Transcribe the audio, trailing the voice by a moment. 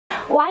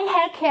Why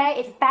hair care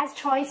is the best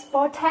choice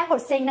for tech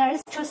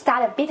wholesalers to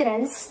start a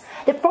business?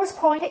 The first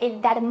point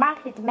is that the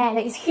market demand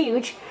is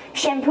huge.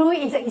 Shampoo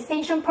is an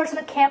essential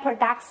personal care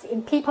product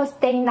in people's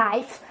daily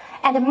life,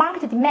 and the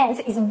market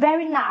demand is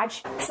very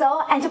large. So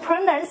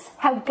entrepreneurs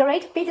have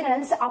great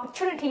business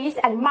opportunities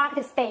and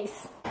market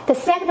space. The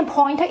second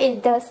point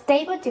is the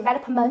stable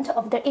development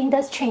of the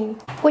industry.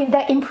 With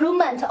the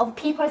improvement of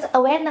people's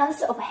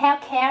awareness of hair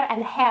care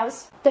and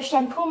health, the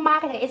shampoo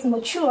market is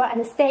mature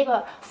and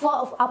stable, full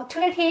of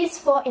opportunities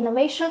for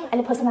innovation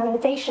and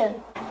personalization.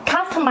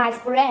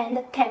 Customized brand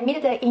can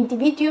meet the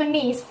individual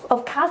needs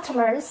of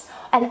customers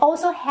and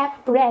also help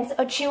brands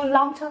achieve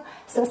long-term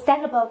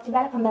sustainable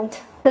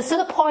development. The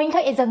third point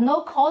is the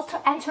no-cost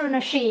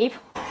entrepreneurship.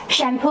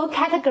 Shampoo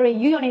category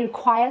usually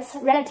requires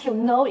relatively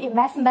low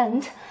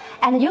investment,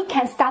 and you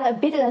can start a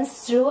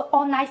business through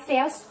online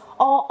sales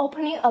or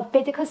opening a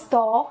physical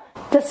store.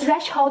 The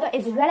threshold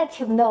is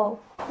relatively low.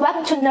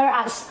 Welcome to know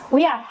us.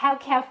 We are a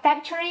healthcare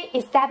factory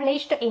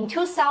established in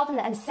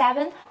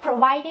 2007,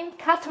 providing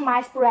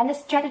customized brand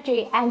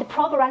strategy and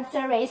program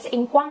service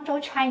in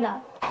Guangzhou,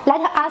 China.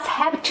 Let us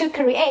help to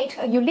create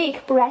a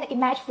unique brand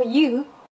image for you.